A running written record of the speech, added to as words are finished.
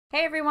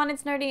Hey everyone,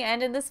 it's Nrrdeh,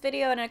 and in this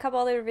video and in a couple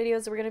other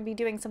videos we're going to be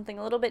doing something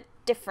a little bit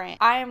different.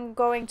 I am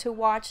going to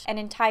watch an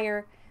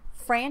entire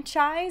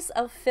franchise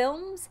of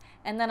films,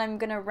 and then I'm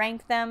going to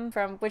rank them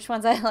from which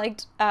ones I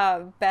liked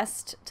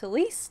best to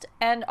least,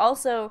 and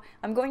also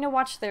I'm going to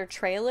watch their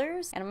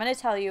trailers, and I'm going to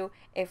tell you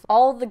if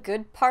all the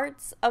good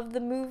parts of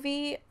the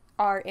movie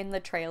are in the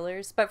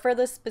trailers, but for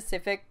this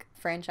specific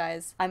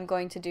franchise, I'm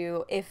going to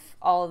do if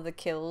all of the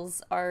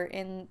kills are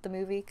in the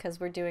movie because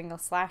we're doing a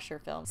slasher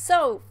film.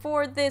 So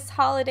for this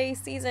holiday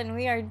season,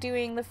 we are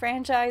doing the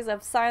franchise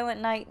of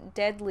Silent Night,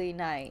 Deadly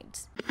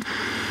Night.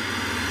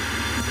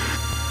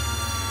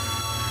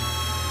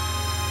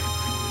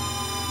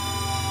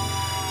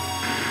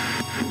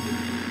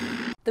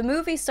 The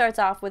movie starts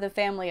off with a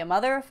family, a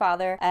mother, a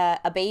father,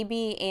 a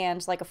baby,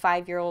 and like a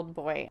 5-year-old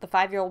boy. The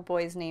 5-year-old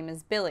boy's name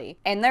is Billy.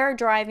 And they're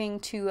driving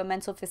to a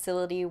mental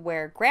facility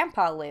where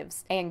Grandpa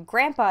lives. And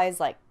Grandpa is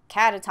like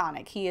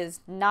catatonic. He is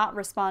not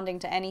responding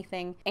to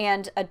anything.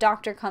 And a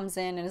doctor comes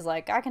in and is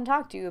like, I can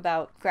talk to you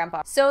about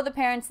Grandpa. So the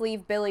parents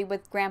leave Billy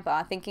with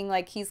Grandpa, thinking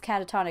like he's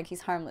catatonic,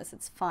 he's harmless,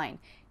 it's fine.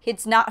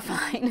 It's not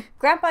fine.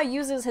 Grandpa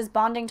uses his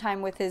bonding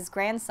time with his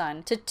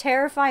grandson to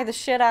terrify the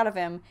shit out of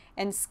him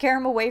and scare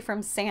him away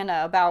from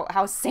Santa about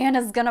how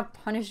Santa's gonna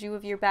punish you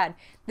if you're bad.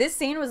 This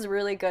scene was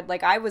really good.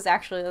 Like, I was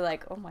actually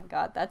like, oh my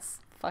god, that's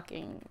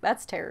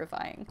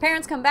terrifying.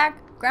 Parents come back,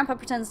 Grandpa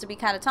pretends to be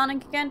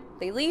catatonic again,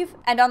 they leave,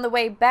 and on the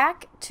way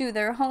back to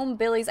their home,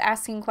 Billy's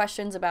asking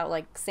questions about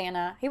like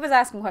Santa. He was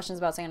asking questions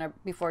about Santa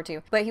before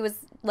too, but he was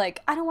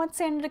like, I don't want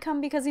Santa to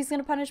come because he's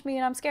gonna punish me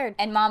and I'm scared.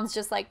 And Mom's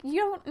just like, you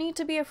don't need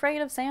to be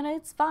afraid of Santa,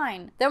 it's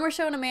fine. Then we're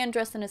shown a man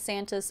dressed in a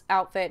Santa's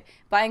outfit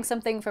buying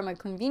something from a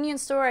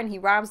convenience store, and he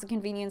robs the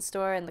convenience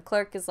store, and the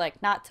clerk is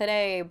like, not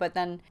today, but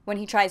then when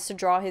he tries to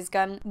draw his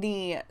gun,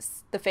 the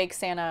fake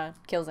Santa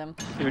kills him.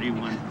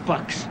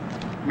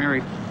 $31.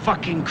 Merry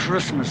fucking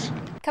Christmas.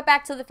 Cut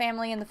back to the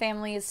family, and the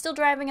family is still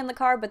driving in the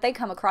car, but they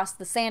come across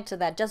the Santa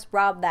that just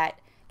robbed that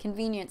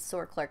convenience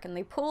store clerk, and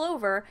they pull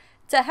over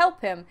to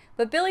help him,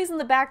 but Billy's in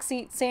the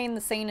backseat saying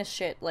the sanest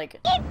shit, like,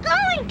 keep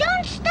going,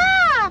 don't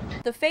stop!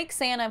 The fake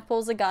Santa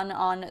pulls a gun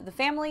on the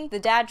family. The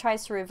dad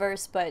tries to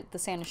reverse, but the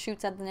Santa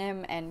shoots at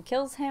him and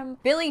kills him.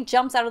 Billy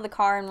jumps out of the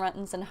car and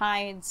runs and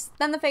hides.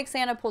 Then the fake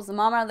Santa pulls the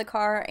mom out of the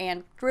car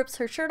and rips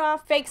her shirt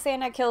off. Fake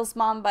Santa kills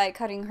mom by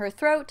cutting her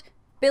throat.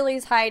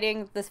 Billy's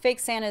hiding. The fake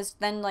Santa's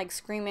then like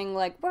screaming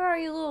like, where are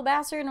you, little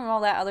bastard, and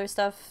all that other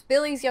stuff.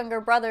 Billy's younger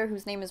brother,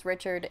 whose name is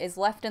Richard, is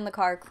left in the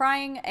car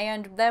crying,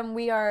 and then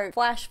we are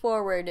flash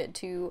forward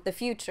to the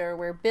future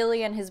where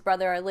Billy and his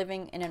brother are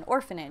living in an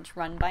orphanage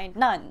run by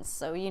nuns.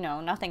 So, you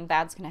know, nothing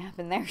bad's gonna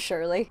happen there,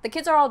 surely. The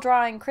kids are all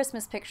drawing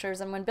Christmas pictures,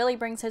 and when Billy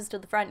brings his to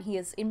the front, he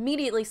is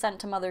immediately sent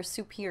to Mother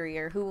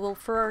Superior, who will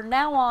from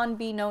now on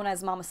be known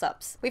as Mama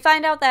Sups. We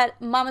find out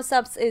that Mama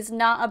Sups is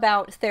not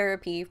about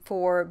therapy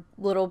for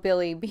little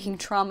Billy being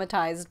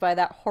traumatized by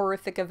that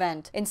horrific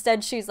event.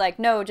 Instead, she's like,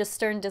 no, just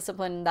stern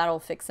discipline, that'll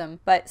fix him.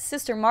 But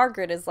Sister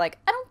Margaret is like,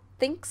 I don't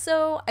think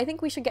so. I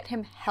think we should get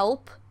him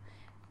help.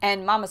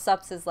 And Mama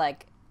Sups is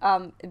like,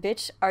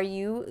 bitch, are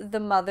you the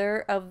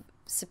mother of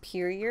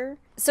Superior?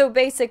 So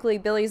basically,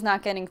 Billy's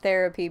not getting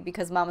therapy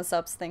because Mama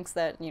Sups thinks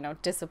that, you know,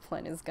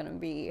 discipline is gonna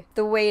be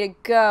the way to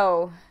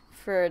go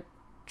for a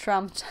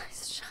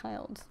traumatized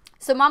child.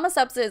 So Mama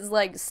Sups is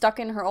like stuck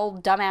in her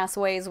old dumbass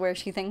ways where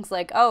she thinks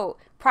like, oh,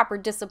 proper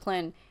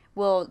discipline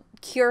will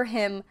cure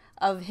him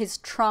of his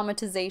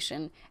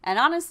traumatization. And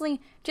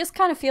honestly, just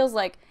kind of feels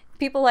like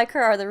people like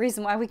her are the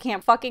reason why we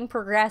can't fucking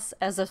progress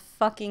as a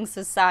fucking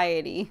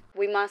society.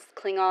 We must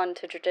cling on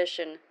to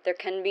tradition. There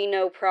can be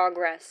no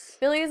progress.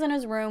 Billy is in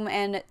his room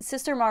and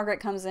Sister Margaret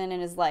comes in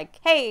and is like,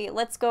 hey,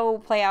 let's go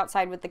play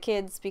outside with the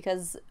kids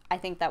because I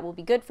think that will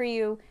be good for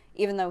you.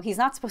 Even though he's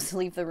not supposed to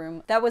leave the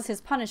room. That was his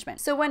punishment.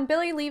 So when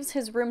Billy leaves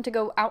his room to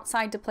go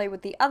outside to play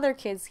with the other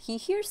kids, he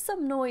hears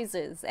some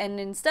noises, and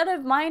instead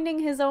of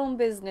minding his own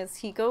business,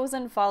 he goes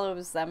and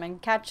follows them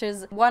and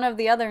catches one of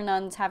the other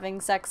nuns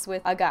having sex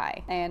with a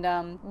guy.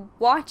 And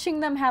watching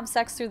them have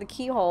sex through the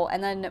keyhole,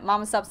 and then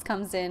Mama Sups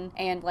comes in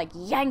and like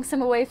yanks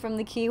him away from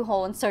the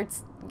keyhole and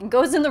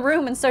goes in the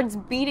room and starts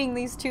beating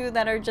these two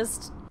that are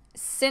just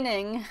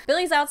sinning.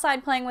 Billy's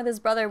outside playing with his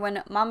brother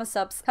when Mama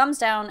Sups comes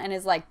down and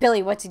is like,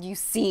 Billy, what did you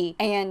see?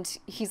 And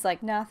he's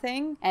like,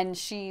 nothing. And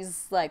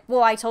she's like,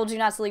 well, I told you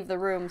not to leave the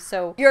room,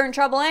 so you're in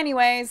trouble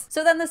anyways.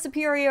 So then the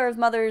Superior of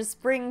Mothers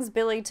brings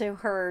Billy to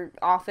her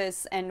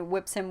office and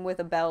whips him with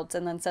a belt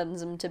and then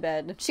sends him to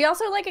bed. She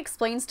also like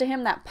explains to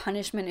him that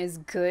punishment is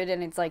good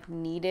and it's like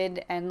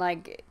needed, and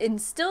like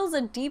instills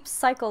a deep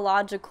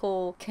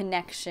psychological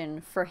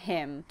connection for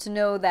him to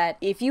know that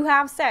if you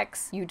have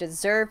sex, you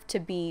deserve to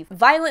be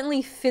violently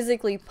definitely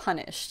physically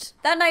punished.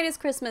 That night is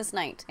Christmas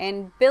night,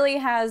 and Billy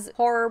has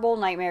horrible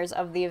nightmares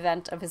of the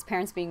event of his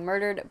parents being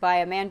murdered by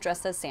a man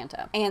dressed as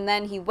Santa. And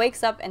then he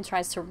wakes up and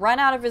tries to run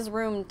out of his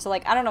room to,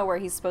 like, I don't know where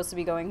he's supposed to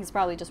be going. He's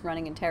probably just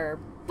running in terror.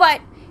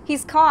 But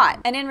he's caught.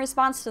 And in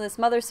response to this,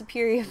 Mother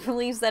Superior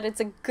believes that it's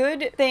a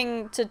good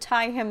thing to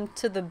tie him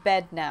to the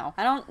bed now.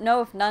 I don't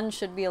know if nuns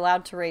should be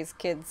allowed to raise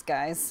kids,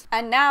 guys.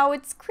 And now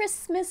it's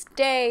Christmas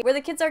Day, where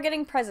the kids are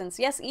getting presents.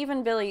 Yes,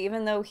 even Billy,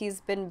 even though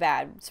he's been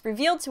bad. It's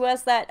revealed to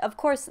us that, of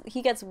course,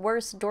 he gets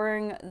worse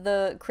during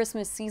the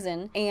Christmas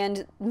season,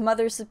 and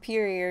Mother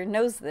Superior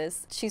knows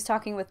this. She's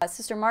talking with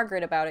Sister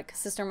Margaret about it, because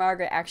Sister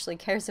Margaret actually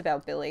cares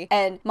about Billy.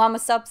 And Mama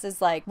Sups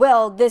is like,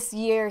 well, this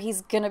year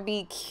he's gonna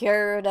be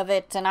cured of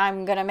it, and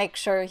I'm gonna make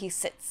sure he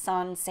sits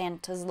on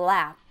Santa's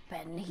lap,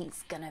 and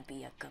he's gonna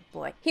be a good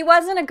boy. He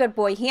wasn't a good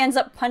boy. He ends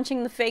up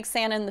punching the fake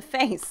Santa in the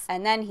face.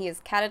 And then he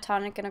is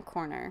catatonic in a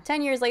corner.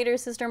 10 years later,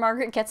 Sister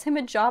Margaret gets him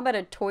a job at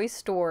a toy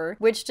store,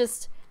 which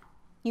just...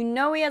 You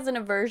know he has an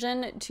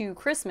aversion to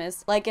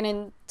Christmas, like an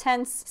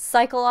intense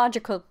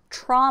psychological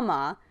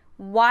trauma.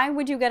 Why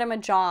would you get him a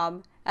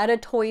job at a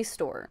toy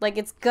store? Like,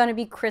 it's gonna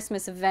be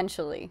Christmas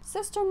eventually.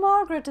 Sister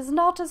Margaret is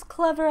not as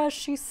clever as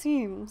she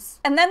seems.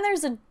 And then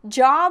there's a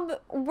job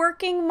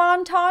working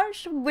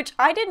montage, which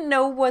I didn't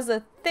know was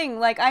a thing.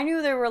 Like, I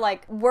knew there were,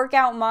 like,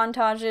 workout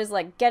montages,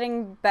 like,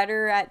 getting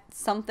better at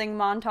something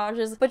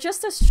montages, but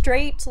just a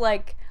straight,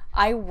 like,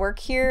 I work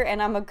here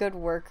and I'm a good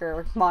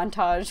worker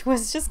montage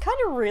was just kind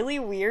of really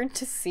weird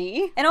to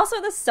see. And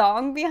also the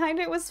song behind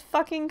it was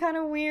fucking kind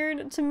of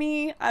weird to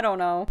me. I don't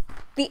know.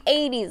 The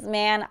 80s,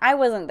 man. I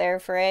wasn't there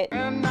for it.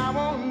 And I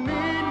won't need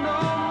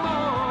no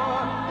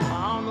more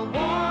on the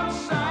one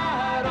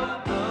side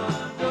of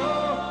the door.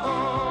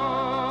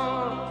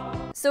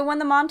 So when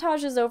the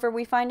montage is over,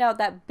 we find out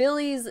that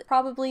Billy's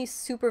probably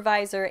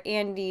supervisor,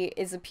 Andy,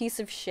 is a piece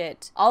of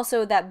shit.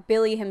 Also that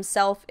Billy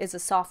himself is a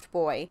soft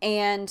boy,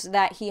 and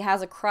that he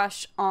has a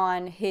crush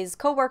on his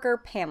coworker,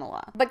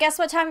 Pamela. But guess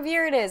what time of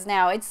year it is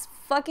now? It's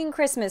fucking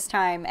Christmas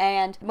time,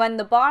 and when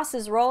the boss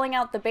is rolling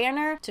out the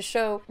banner to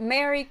show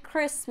Merry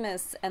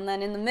Christmas, and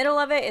then in the middle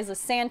of it is a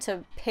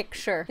Santa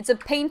picture. It's a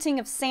painting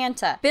of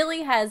Santa.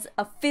 Billy has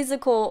a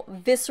physical,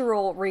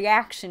 visceral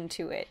reaction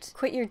to it.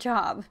 Quit your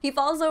job. He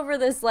falls over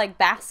this, like,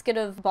 basket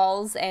of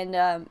balls, and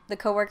the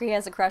coworker he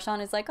has a crush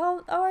on is like,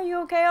 oh, are you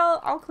okay?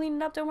 I'll clean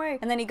it up, don't worry.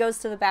 And then he goes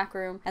to the back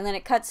room, and then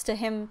it cuts to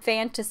him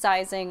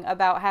fantasizing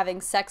about having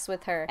sex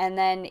with her, and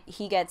then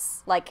he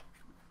gets, like...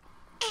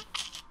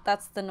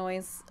 That's the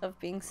noise of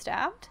being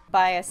stabbed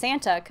by a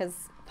Santa,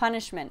 because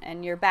punishment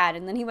and you're bad.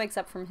 And then he wakes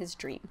up from his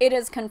dream. It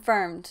is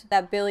confirmed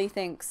that Billy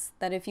thinks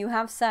that if you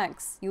have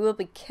sex, you will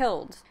be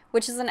killed,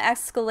 which is an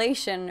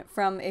escalation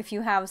from if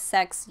you have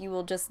sex, you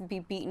will just be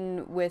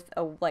beaten with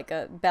a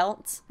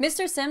belt.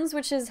 Mr. Sims,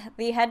 which is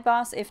the head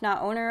boss, if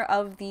not owner,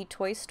 of the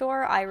toy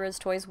store, Ira's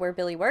Toys, where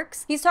Billy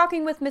works, he's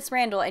talking with Miss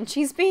Randall, and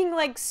she's being,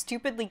 like,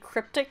 stupidly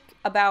cryptic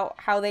about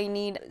how they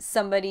need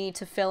somebody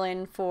to fill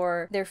in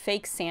for their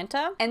fake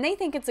Santa, and they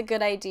think it's a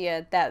good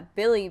idea that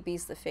Billy be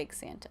the fake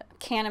Santa.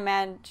 Can't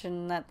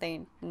imagine that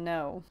they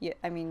know. Yeah,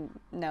 I mean,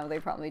 no, they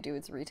probably do.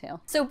 It's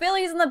retail. So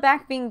Billy's in the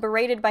back being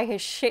berated by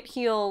his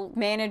shitheel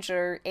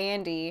manager,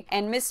 Andy,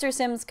 and Mr.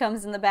 Sims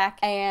comes in the back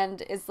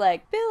and is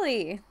like,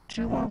 Billy,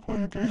 do you want to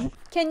play a game?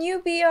 Can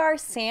you be our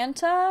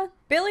Santa?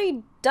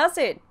 Billy does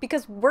it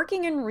because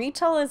working in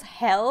retail is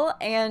hell,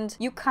 and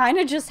you kind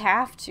of just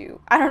have to.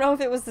 I don't know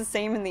if it was the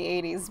same in the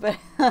 80s,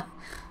 but...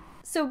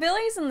 So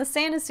Billy's in the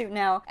Santa suit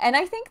now, and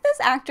I think this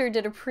actor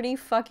did a pretty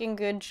fucking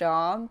good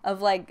job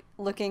of, like,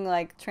 looking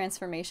like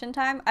transformation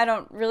time. I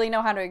don't really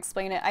know how to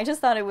explain it. I just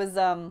thought it was,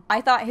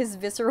 I thought his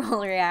visceral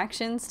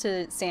reactions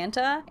to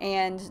Santa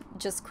and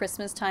just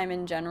Christmas time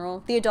in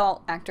general, the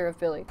adult actor of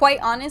Billy. Quite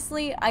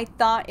honestly, I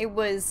thought it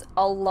was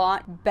a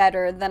lot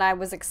better than I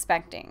was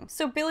expecting.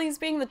 So Billy's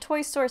being the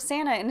toy store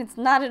Santa, and it's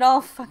not at all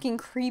fucking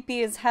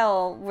creepy as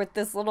hell with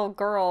this little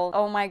girl.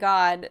 Oh my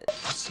god.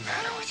 What's the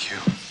matter with you?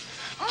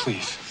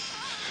 Please.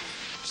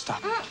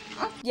 Stop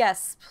it.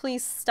 Yes,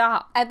 please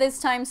stop. At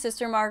this time,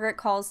 Sister Margaret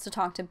calls to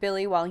talk to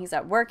Billy while he's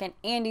at work, and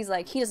Andy's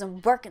like, he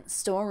doesn't work in the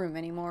storeroom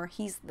anymore.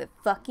 He's the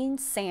fucking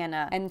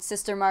Santa. And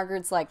Sister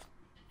Margaret's like,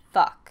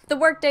 fuck. The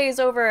workday is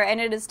over,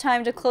 and it is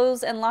time to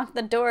close and lock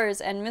the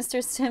doors, and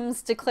Mr.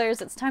 Sims declares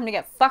it's time to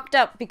get fucked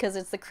up because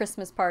it's the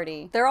Christmas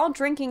party. They're all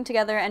drinking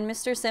together, and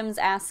Mr. Sims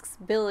asks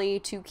Billy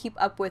to keep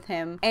up with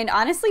him. And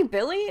honestly,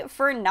 Billy,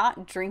 for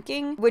not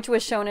drinking, which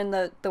was shown in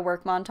the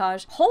work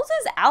montage, holds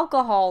his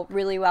alcohol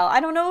really well. I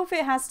don't know if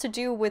it has to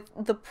do with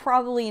the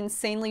probably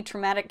insanely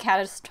traumatic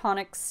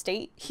catatonic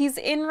state he's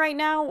in right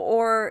now,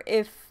 or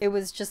if it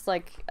was just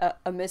like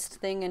a missed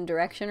thing in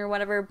direction or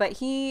whatever, but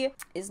he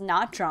is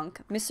not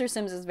drunk. Mr.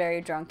 Sims is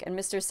very drunk, and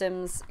Mr.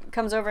 Sims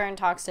comes over and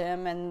talks to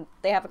him, and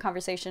they have a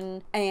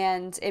conversation,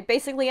 and it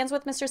basically ends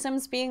with Mr.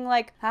 Sims being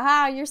like,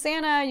 haha, you're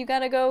Santa, you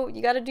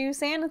gotta do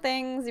Santa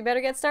things, you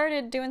better get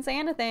started doing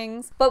Santa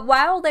things. But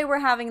while they were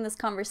having this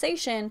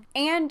conversation,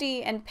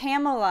 Andy and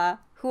Pamela,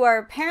 who are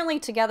apparently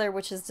together,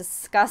 which is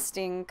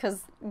disgusting,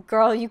 because,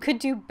 girl, you could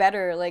do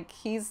better. Like,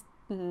 he's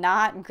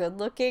not good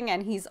looking,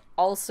 and he's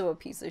also a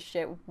piece of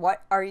shit.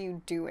 What are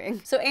you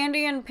doing? So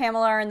Andy and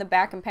Pamela are in the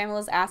back, and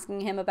Pamela's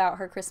asking him about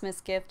her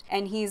Christmas gift,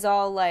 and he's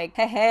all like,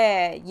 hey,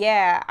 hey,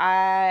 yeah,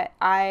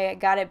 I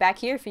got it back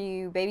here for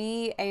you,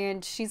 baby.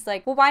 And she's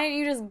like, well, why didn't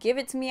you just give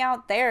it to me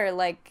out there?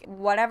 Like,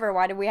 whatever,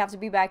 why do we have to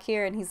be back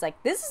here? And he's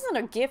like, this isn't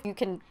a gift you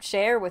can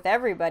share with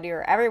everybody,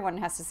 or everyone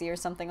has to see, or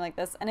something like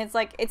this. And it's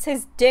like, it's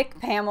his dick,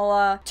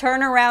 Pamela.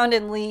 Turn around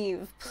and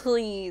leave,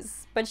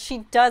 please. But she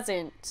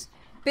doesn't.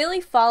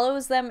 Billy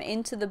follows them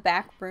into the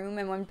back room,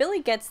 and when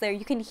Billy gets there,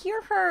 you can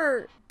hear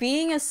her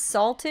being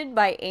assaulted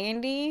by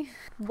Andy.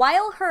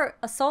 While her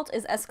assault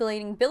is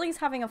escalating, Billy's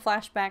having a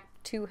flashback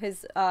to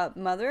his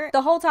mother.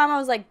 The whole time I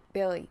was like,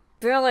 Billy,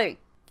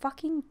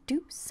 fucking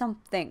do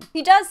something.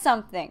 He does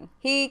something.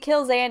 He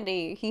kills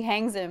Andy. He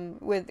hangs him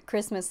with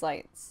Christmas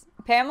lights.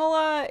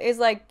 Pamela is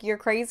like, you're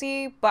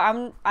crazy,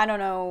 but I don't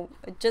know,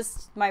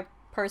 just my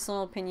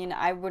personal opinion,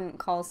 I wouldn't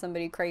call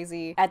somebody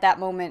crazy at that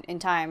moment in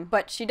time,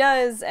 but she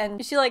does,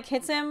 and she like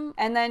hits him,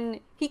 and then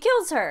he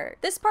kills her.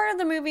 This part of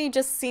the movie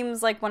just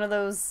seems like one of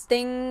those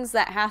things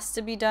that has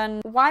to be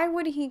done. Why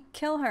would he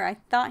kill her? I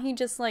thought he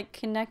just like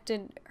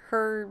connected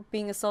her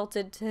being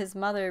assaulted to his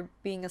mother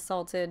being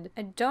assaulted.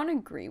 I don't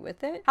agree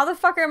with it. How the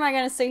fuck am I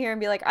gonna sit here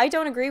and be like, I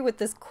don't agree with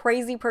this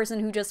crazy person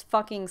who just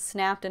fucking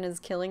snapped and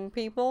is killing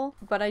people,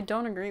 but I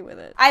don't agree with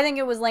it. I think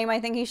it was lame. I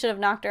think he should have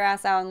knocked her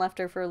ass out and left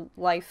her for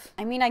life.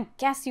 I mean, I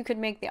guess you could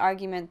make the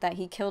argument that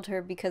he killed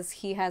her because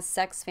he has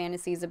sex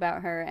fantasies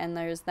about her, and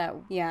there's that,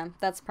 yeah,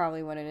 that's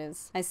probably what it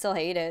is. I still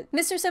hate it.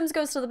 Mr. Sims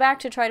goes to the back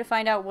to try to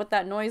find out what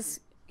that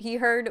noise he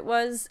heard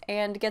was,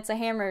 and gets a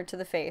hammer to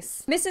the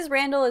face. Mrs.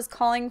 Randall is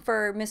calling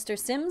for Mr.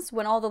 Sims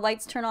when all the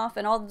lights turn off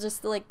and all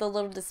just like the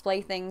little display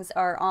things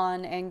are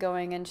on and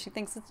going, and she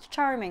thinks it's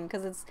charming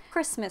because it's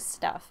Christmas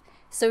stuff.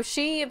 So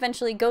she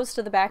eventually goes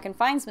to the back and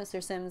finds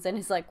Mr. Sims and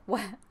is like,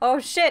 what? Oh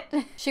shit.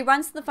 She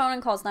runs to the phone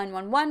and calls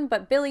 911,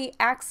 but Billy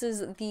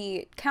axes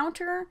the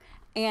counter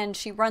and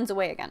she runs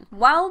away again.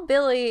 While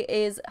Billy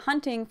is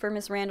hunting for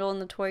Miss Randall in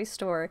the toy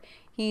store,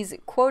 he's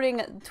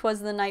quoting "'Twas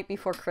the Night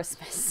Before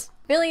Christmas."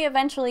 Billy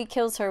eventually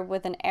kills her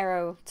with an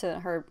arrow to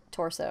her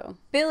torso.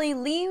 Billy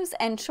leaves,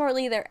 and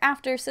shortly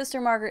thereafter,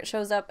 Sister Margaret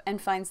shows up and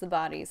finds the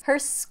bodies. Her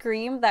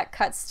scream that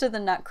cuts to the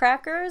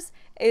nutcrackers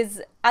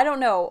is, I don't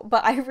know,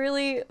 but I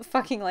really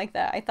fucking like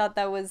that. I thought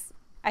that was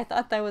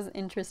an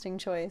interesting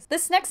choice.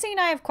 This next scene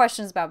I have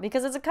questions about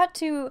because it's a cut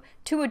to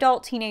two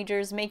adult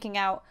teenagers making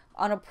out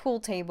on a pool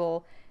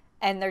table,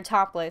 and they're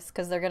topless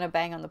because they're gonna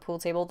bang on the pool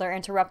table. They're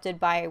interrupted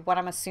by what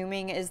I'm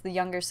assuming is the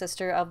younger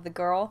sister of the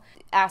girl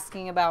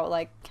asking about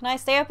like, can I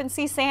stay up and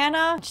see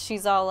Santa?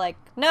 She's all like,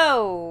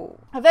 no.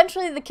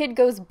 Eventually the kid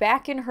goes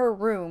back in her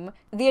room.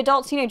 The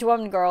adult teenage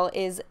woman girl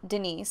is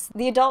Denise.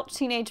 The adult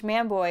teenage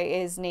man boy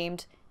is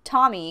named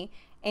Tommy,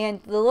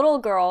 and the little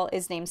girl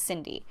is named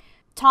Cindy.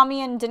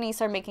 Tommy and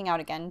Denise are making out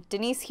again.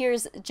 Denise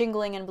hears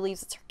jingling and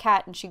believes it's her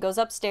cat, and she goes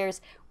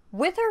upstairs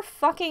with her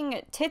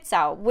fucking tits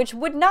out, which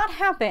would not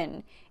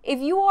happen. If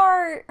you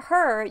are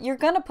her, you're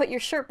gonna put your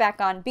shirt back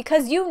on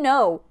because you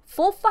know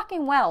full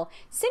fucking well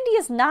Cindy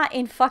is not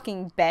in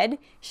fucking bed.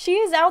 She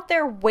is out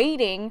there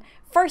waiting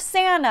for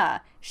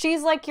Santa.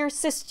 She's like your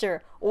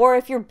sister. Or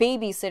if you're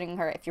babysitting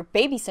her. If you're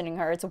babysitting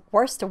her, it's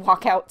worse to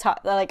walk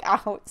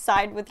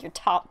outside with your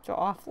top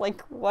off.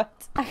 Like,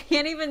 what? I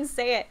can't even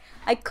say it.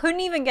 I couldn't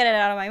even get it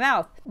out of my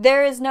mouth.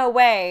 There is no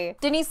way.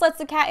 Denise lets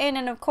the cat in,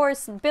 and of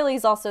course,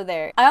 Billy's also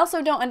there. I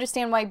also don't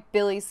understand why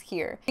Billy's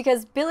here,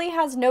 because Billy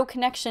has no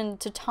connection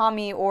to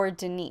Tommy or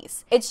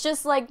Denise. It's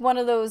just like one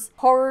of those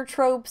horror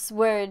tropes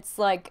where it's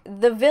like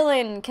the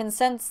villain can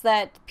sense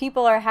that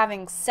people are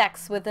having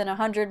sex within a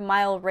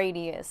 100-mile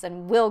radius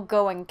and will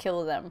go and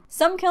kill them.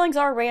 Some killings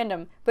are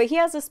random, but he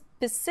has a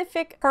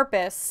specific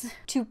purpose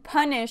to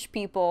punish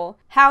people.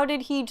 How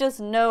did he just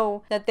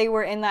know that they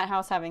were in that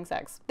house having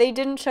sex? They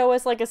didn't show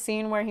us like a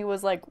scene where he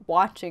was like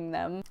watching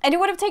them, and it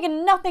would have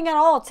taken nothing at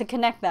all to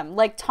connect them.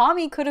 Like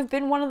Tommy could have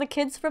been one of the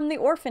kids from the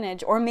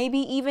orphanage, or maybe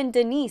even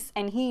Denise,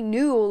 and he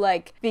knew,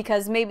 like,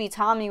 because maybe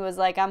Tommy was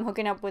like, I'm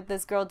hooking up with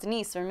this girl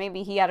Denise, or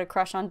maybe he had a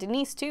crush on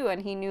Denise too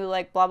and he knew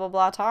like blah blah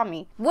blah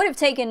Tommy. Would have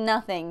taken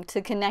nothing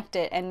to connect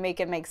it and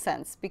make it make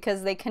sense,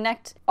 because they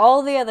connect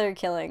all the other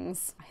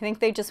killings. I think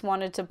they just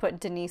wanted to put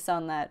Denise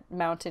on that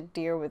mounted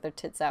deer with her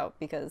tits out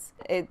because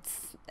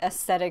it's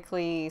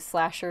aesthetically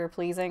slasher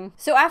pleasing.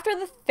 So after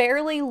the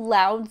fairly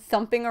loud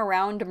thumping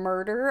around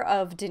murder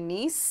of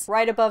Denise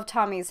right above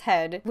Tommy's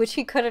head, which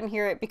he couldn't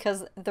hear it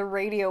because the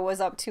radio was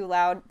up too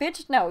loud.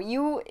 Bitch, no,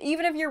 you,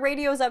 even if your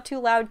radio's up too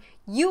loud,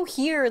 you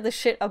hear the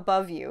shit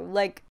above you.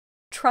 Like,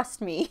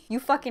 trust me, you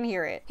fucking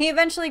hear it. He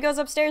eventually goes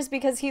upstairs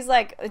because he's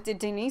like,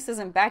 Denise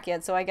isn't back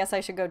yet, so I guess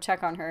I should go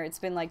check on her. It's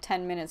been like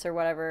 10 minutes or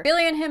whatever.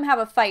 Billy and him have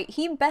a fight.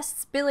 He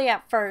bests Billy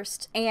at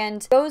first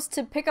and goes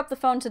to pick up the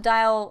phone to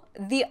dial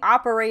the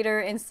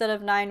operator instead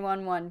of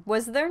 911.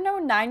 Was there no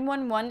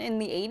 911 in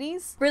the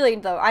 80s? Really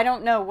though, I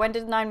don't know. When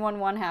did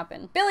 911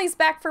 happen? Billy's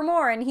back for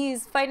more, and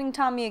he's fighting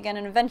Tommy again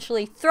and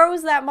eventually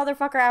throws that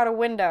motherfucker out a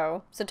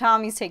window. So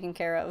Tommy's taken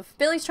care of.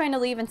 Billy's trying to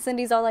leave and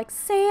Cindy's all like,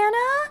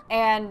 Santa?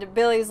 And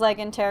Billy's like,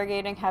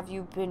 interrogating, have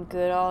you been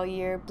good all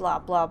year, blah,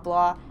 blah,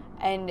 blah,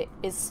 and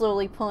is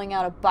slowly pulling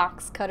out a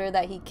box cutter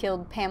that he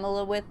killed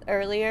Pamela with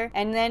earlier.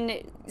 And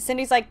then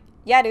Cindy's like,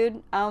 yeah,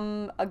 dude,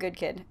 I'm a good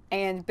kid.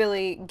 And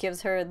Billy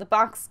gives her the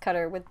box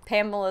cutter with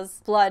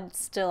Pamela's blood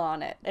still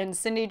on it. And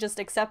Cindy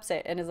just accepts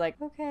it and is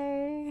like,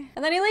 okay.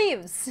 And then he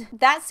leaves.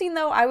 That scene,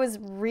 though, I was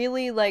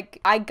really like,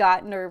 I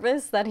got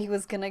nervous that he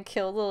was gonna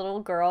kill the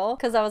little girl.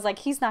 Because I was like,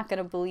 he's not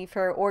gonna believe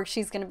her. Or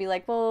she's gonna be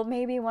like, well,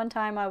 maybe one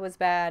time I was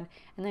bad.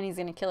 And then he's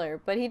gonna kill her.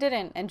 But he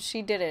didn't, and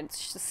she didn't.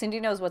 Cindy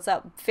knows what's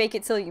up. Fake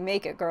it till you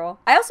make it, girl.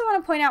 I also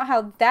want to point out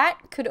how that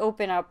could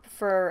open up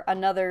for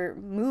another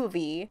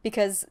movie.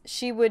 Because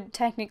she would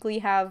technically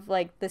have,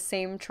 like, the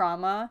same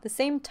trauma, the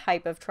same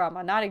type of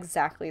trauma, not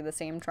exactly the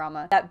same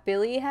trauma that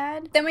Billy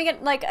had. Then we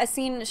get like a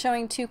scene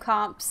showing two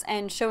cops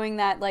and showing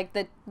that like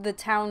the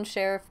town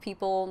sheriff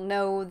people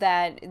know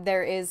that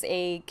there is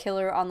a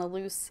killer on the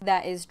loose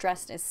that is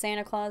dressed as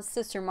Santa Claus.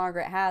 Sister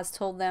Margaret has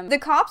told them. The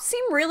cops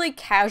seem really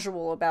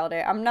casual about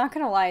it. I'm not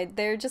gonna lie.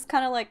 They're just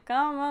kind of like,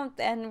 oh, well,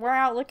 and we're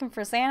out looking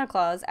for Santa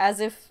Claus, as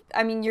if,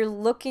 I mean, you're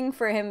looking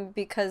for him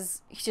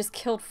because he just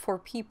killed 4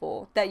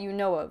 people that you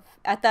know of.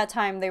 At that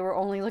time, they were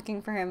only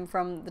looking for him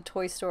from the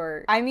toy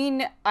store. I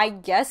mean, I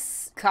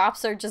guess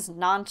cops are just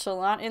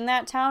nonchalant in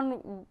that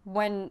town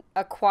when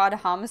a quad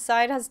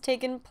homicide has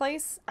taken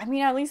place. I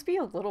mean, at least be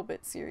a little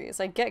bit serious.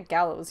 I get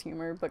gallows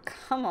humor, but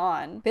come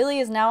on. Billy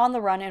is now on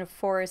the run in a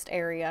forest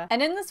area.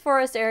 And in this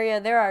forest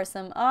area, there are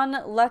some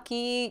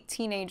unlucky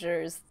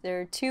teenagers.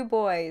 There are 2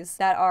 boys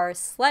that are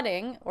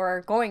sledding, or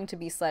are going to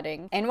be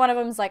sledding. And one of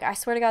them's like, I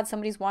swear to God,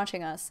 somebody's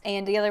watching us.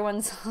 And the other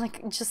one's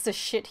like just a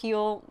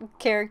shitheel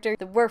character.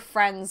 We're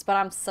friends, but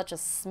I'm such a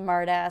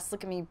smartass.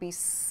 Look at me be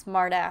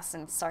smartass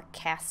and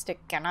sarcastic,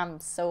 and I'm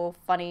so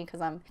funny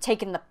because I'm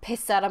taking the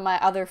piss out of my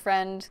other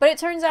friend. But it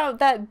turns out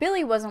that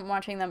Billy wasn't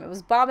watching them. It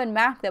was Bob and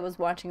Mac that was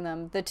watching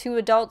them. The 2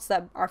 adults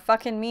that are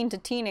fucking mean to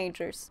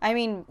teenagers. I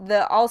mean,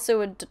 the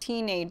also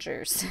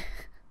teenagers.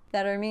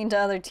 That are mean to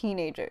other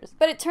teenagers.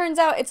 But it turns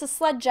out it's a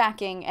sled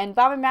jacking, and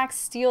Bob and Max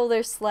steal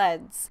their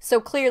sleds.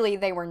 So clearly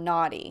they were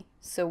naughty.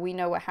 So we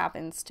know what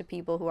happens to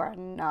people who are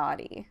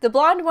naughty. The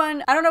blonde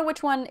one, I don't know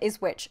which one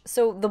is which.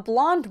 So the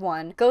blonde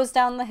one goes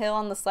down the hill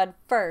on the sled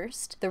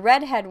first. The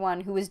redhead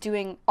one, who is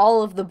doing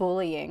all of the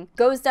bullying,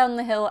 goes down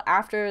the hill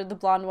after the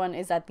blonde one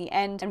is at the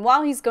end. And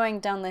while he's going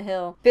down the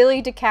hill, Billy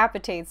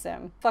decapitates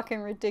him. Fucking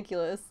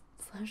ridiculous.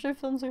 Slasher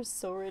films are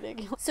so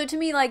ridiculous. So to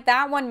me, like,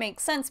 that one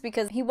makes sense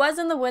because he was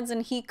in the woods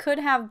and he could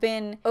have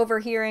been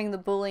overhearing the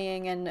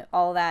bullying and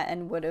all that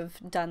and would have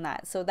done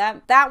that. So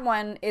that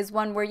one is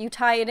one where you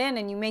tie it in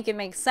and you make it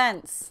make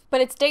sense. But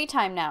it's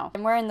daytime now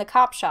and we're in the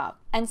cop shop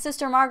and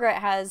Sister Margaret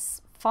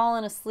has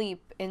fallen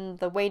asleep in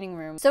the waiting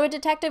room. So a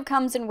detective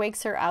comes and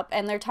wakes her up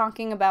and they're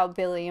talking about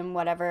Billy and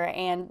whatever,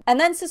 and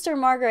then Sister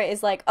Margaret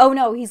is like, oh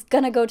no, he's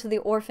gonna go to the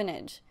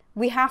orphanage.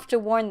 We have to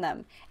warn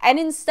them. And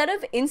instead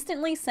of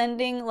instantly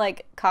sending,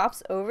 like,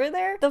 cops over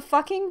there, the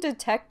fucking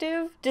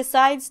detective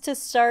decides to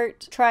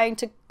start trying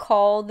to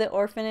call the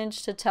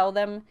orphanage to tell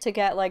them to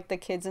get, like, the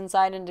kids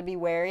inside and to be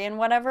wary and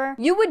whatever.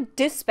 You would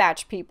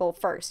dispatch people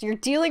first. You're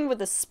dealing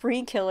with a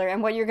spree killer,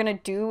 and what you're gonna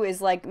do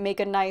is, like, make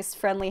a nice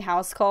friendly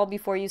house call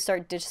before you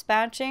start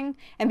dispatching.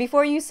 And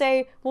before you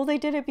say, well, they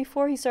did it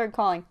before he started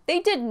calling. They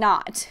did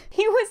not.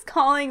 He was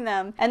calling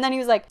them, and then he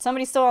was like,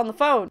 somebody's still on the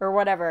phone, or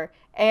whatever.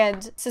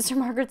 And Sister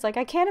Margaret's like,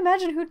 I can't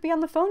imagine who'd be on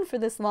the phone for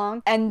this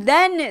long. And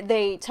then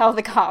they tell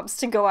the cops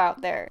to go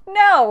out there.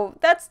 No,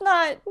 that's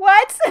not,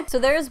 what? So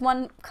there's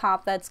one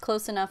cop that's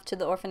close enough to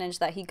the orphanage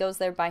that he goes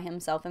there by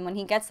himself. And when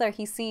he gets there,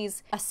 he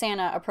sees a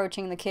Santa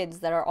approaching the kids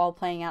that are all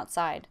playing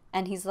outside.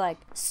 And he's like,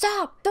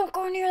 stop, don't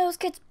go near those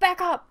kids, back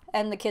up.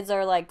 And the kids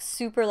are like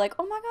super like,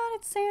 oh my God,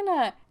 it's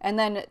Santa. And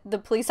then the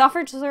police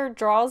officer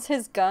draws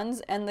his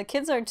guns and the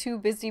kids are too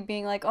busy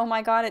being like, oh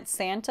my God, it's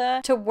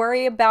Santa, to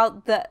worry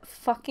about the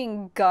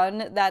fucking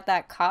gun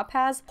that cop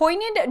has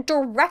pointed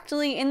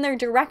directly in their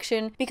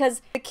direction,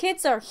 because the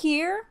kids are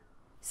here,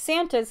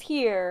 Santa's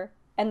here,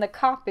 and the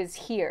cop is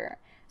here.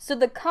 So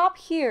the cop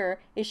here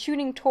is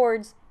shooting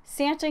towards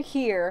Santa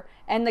here,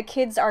 and the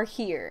kids are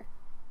here.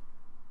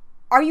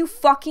 Are you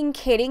fucking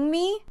kidding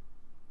me?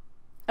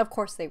 Of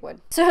course they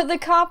would. So the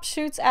cop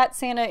shoots at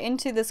Santa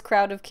into this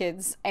crowd of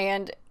kids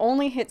and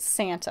only hits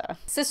Santa.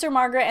 Sister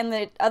Margaret and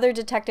the other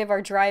detective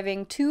are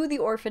driving to the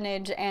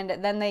orphanage, and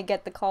then they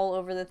get the call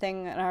over the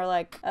thing and are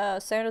like,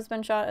 Santa's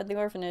been shot at the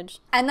orphanage.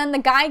 And then the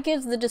guy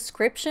gives the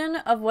description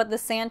of what the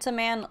Santa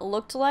man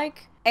looked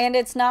like. And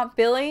it's not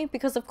Billy,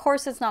 because of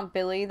course it's not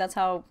Billy, that's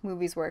how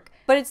movies work.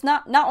 But it's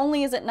not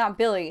only is it not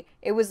Billy,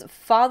 it was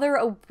Father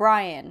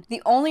O'Brien.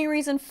 The only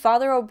reason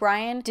Father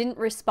O'Brien didn't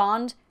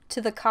respond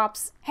to the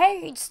cops,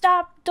 hey,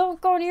 stop, don't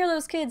go near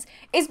those kids,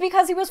 is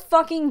because he was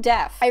fucking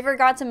deaf. I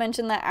forgot to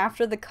mention that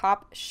after the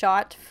cop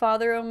shot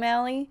Father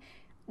O'Malley,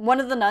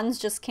 one of the nuns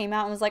just came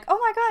out and was like, oh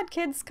my God,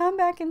 kids, come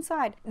back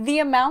inside. The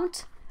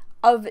amount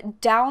of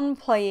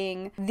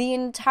downplaying the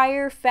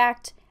entire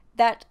fact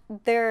that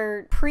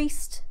their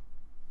priest,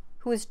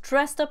 who was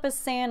dressed up as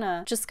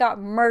Santa, just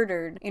got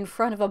murdered in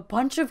front of a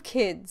bunch of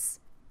kids,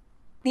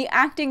 The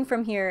acting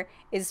from here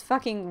is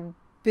fucking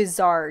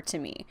bizarre to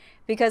me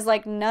because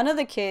like none of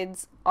the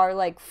kids are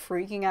like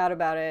freaking out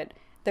about it.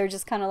 They're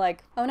just kind of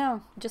like, oh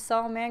no, just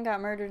saw a man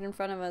got murdered in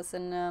front of us,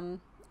 and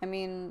I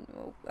mean,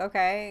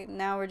 okay,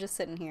 now we're just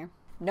sitting here.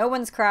 No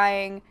one's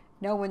crying,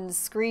 no one's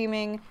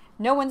screaming,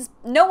 no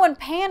one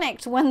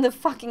panicked when the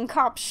fucking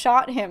cop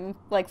shot him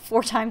like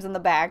 4 times in the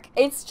back.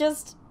 It's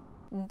just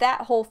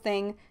that whole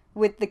thing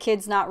with the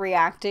kids not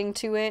reacting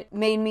to it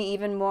made me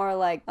even more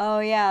like, oh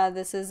yeah,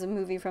 this is a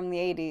movie from the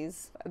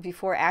 80s,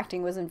 before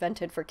acting was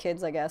invented for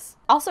kids, I guess.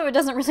 Also, it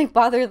doesn't really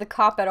bother the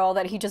cop at all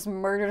that he just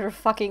murdered a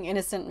fucking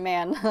innocent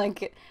man.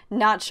 Like,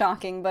 not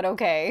shocking, but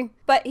okay.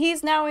 But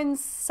he's now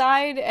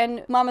inside,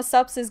 and Mama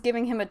Sups is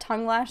giving him a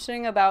tongue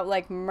lashing about,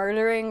 like,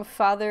 murdering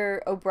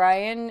Father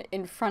O'Brien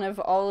in front of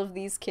all of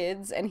these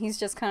kids, and he's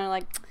just kind of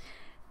like,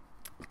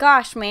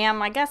 gosh,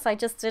 ma'am, I guess I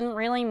just didn't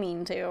really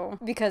mean to.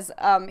 Because,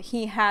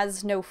 he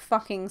has no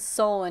fucking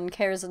soul and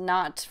cares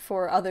not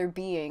for other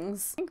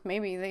beings. I think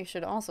maybe they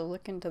should also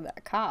look into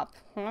that cop.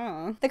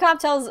 The cop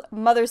tells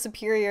Mother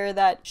Superior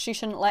that she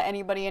shouldn't let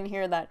anybody in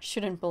here that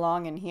shouldn't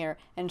belong in here.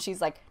 And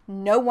she's like,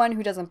 no one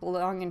who doesn't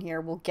belong in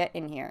here will get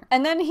in here.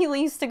 And then he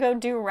leaves to go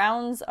do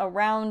rounds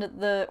around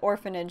the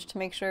orphanage to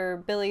make sure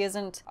Billy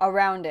isn't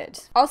around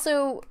it.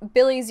 Also,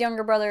 Billy's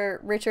younger brother,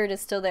 Richard, is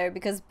still there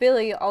because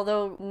Billy,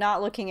 although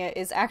not looking it,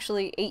 is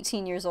actually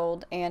 18 years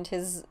old, and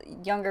his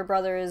younger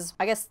brother is,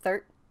 I guess,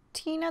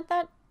 13 at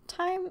that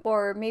time,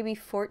 or maybe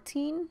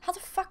 14. How the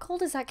fuck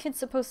old is that kid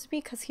supposed to be?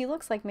 Because he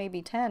looks like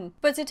maybe 10.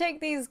 But to take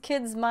these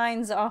kids'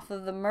 minds off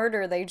of the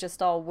murder they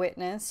just all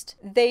witnessed,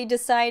 they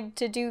decide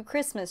to do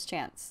Christmas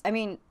chants. I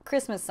mean,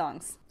 Christmas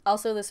songs.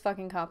 Also, this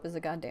fucking cop is a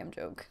goddamn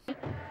joke.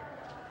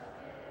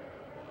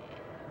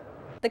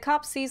 The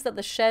cop sees that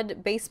the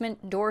shed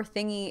basement door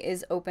thingy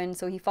is open,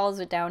 so he follows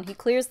it down. He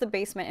clears the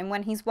basement, and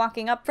when he's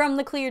walking up from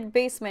the cleared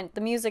basement, the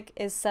music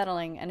is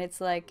settling, and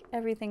it's like,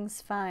 everything's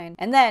fine.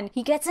 And then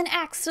he gets an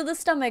axe to the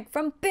stomach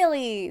from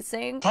Billy,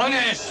 saying,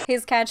 "Punish!"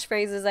 His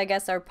catchphrases, I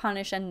guess, are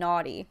punish and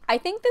naughty. I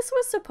think this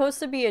was supposed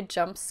to be a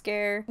jump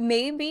scare.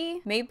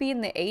 Maybe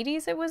in the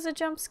 80s it was a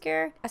jump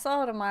scare. I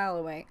saw it a mile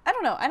away. I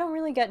don't know. I don't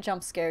really get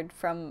jump scared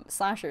from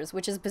slashers,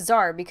 which is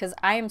bizarre because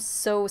I am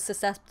so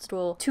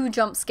susceptible to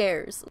jump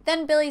scares.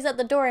 Then Billy's at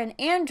the door, and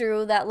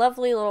Andrew, that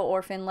lovely little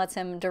orphan, lets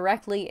him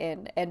directly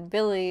in, and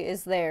Billy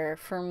is there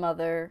for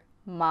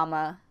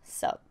Mama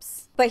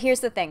Sups. But here's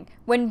the thing.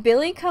 When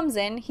Billy comes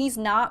in, he's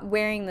not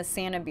wearing the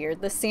Santa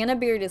beard. The Santa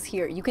beard is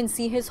here. You can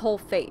see his whole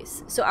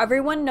face. So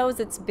everyone knows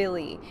it's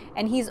Billy,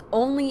 and he's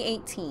only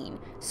 18.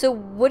 So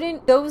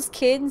wouldn't those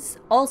kids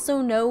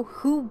also know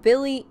who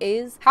Billy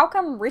is? How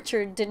come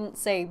Richard didn't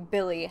say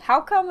Billy?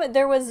 How come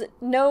there was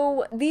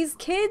no... These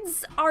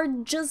kids are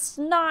just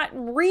not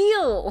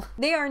real.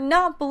 They are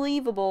not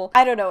believable.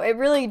 I don't know. It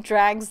really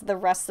drags the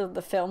rest of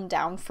the film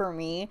down for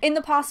me. In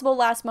the possible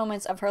last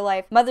moments of her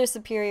life, Mother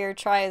Superior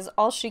tries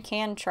all she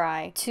can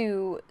try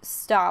to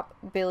stop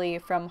Billy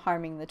from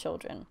harming the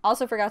children.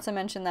 Also forgot to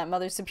mention that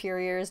Mother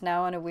Superior is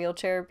now in a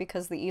wheelchair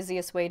because the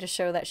easiest way to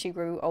show that she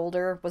grew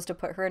older was to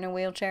put her in a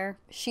wheelchair.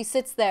 She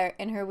sits there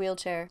in her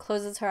wheelchair,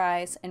 closes her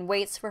eyes, and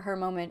waits for her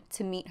moment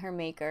to meet her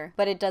maker.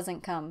 But it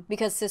doesn't come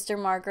because Sister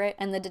Margaret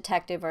and the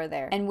detective are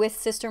there. And with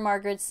Sister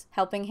Margaret's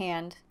helping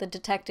hand, the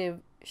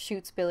detective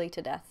shoots Billy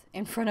to death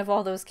in front of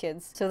all those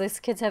kids. So these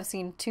kids have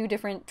seen 2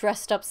 different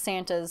dressed up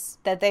Santas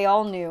that they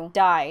all knew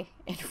die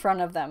in front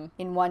of them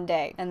in one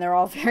day, and they're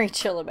all very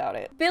chill about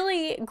it.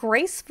 Billy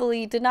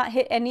gracefully did not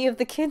hit any of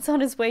the kids on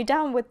his way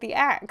down with the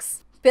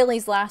axe.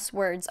 Billy's last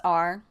words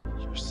are,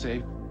 "You're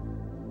safe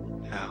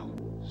now,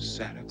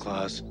 Santa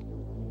Claus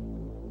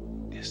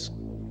is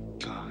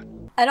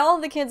gone." and all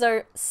of the kids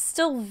are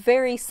still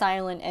very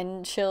silent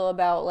and chill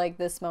about like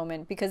this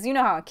moment because you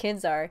know how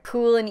kids are.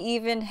 Cool and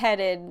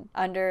even-headed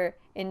under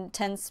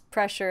intense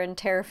pressure and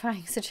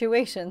terrifying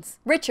situations.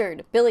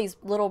 Richard, Billy's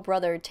little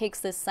brother, takes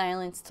this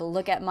silence to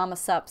look at Mama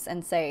Sups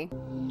and say,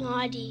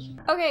 "Naughty."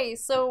 Okay,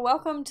 so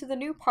welcome to the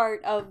new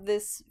part of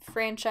this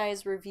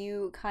franchise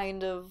review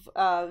kind of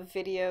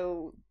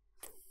video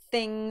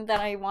thing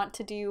that I want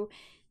to do.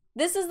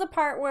 This is the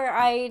part where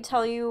I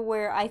tell you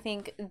where I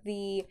think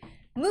the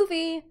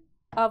movie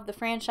of the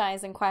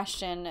franchise in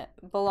question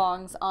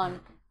belongs on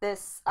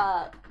this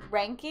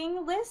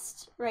ranking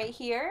list right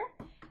here.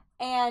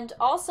 And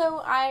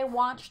also, I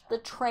watched the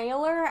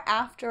trailer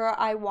after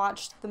I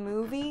watched the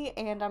movie,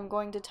 and I'm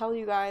going to tell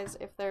you guys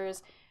if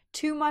there's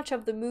too much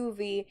of the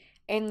movie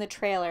in the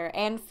trailer.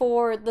 And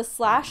for the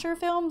slasher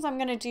films, I'm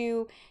gonna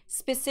do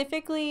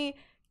specifically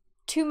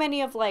too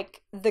many of,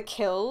 like, the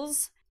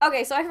kills.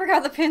 Okay, so I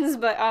forgot the pins,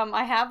 but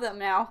I have them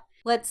now.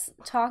 Let's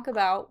talk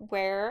about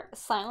where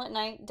Silent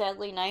Night,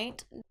 Deadly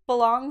Night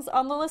belongs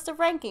on the list of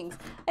rankings.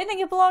 I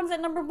think it belongs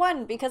at number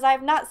 1 because I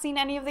have not seen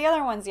any of the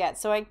other ones yet,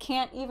 so I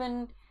can't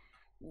even...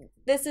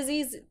 This is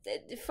easy.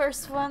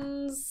 First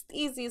one's the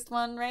easiest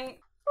one, right?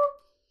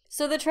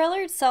 So the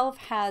trailer itself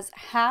has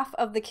half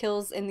of the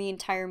kills in the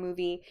entire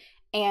movie,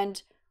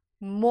 and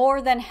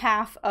more than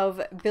half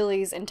of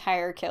Billy's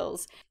entire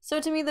kills.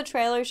 So to me, the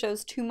trailer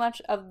shows too much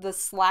of the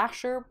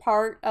slasher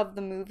part of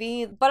the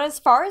movie, but as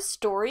far as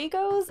story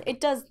goes,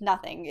 it does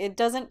nothing. It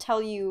doesn't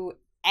tell you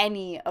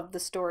any of the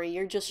story.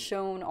 You're just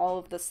shown all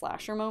of the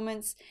slasher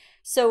moments.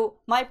 So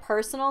my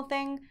personal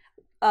thing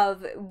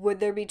of would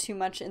there be too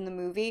much in the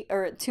movie,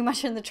 or too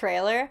much in the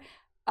trailer,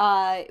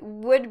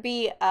 would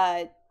be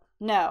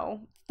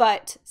no.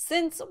 But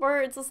since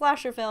it's a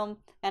slasher film,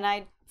 and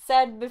I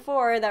said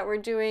before that we're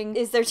doing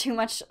is there too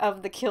much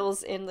of the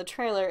kills in the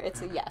trailer,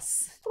 it's a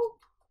yes.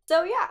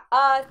 So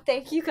yeah,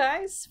 thank you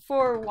guys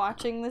for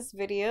watching this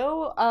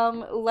video.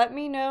 Let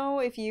me know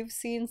if you've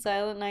seen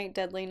Silent Night,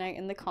 Deadly Night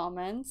in the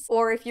comments,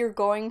 or if you're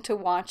going to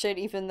watch it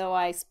even though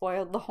I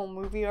spoiled the whole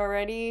movie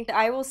already.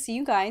 I will see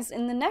you guys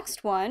in the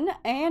next one,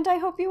 and I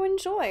hope you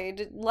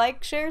enjoyed.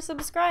 Like, share,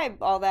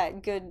 subscribe, all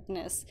that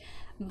goodness.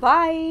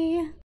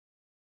 Bye!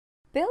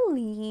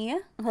 Billy.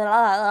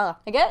 I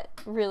get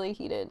really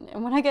heated,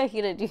 and when I get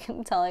heated, you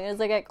can tell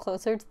as I get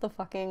closer to the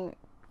fucking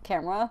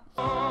camera.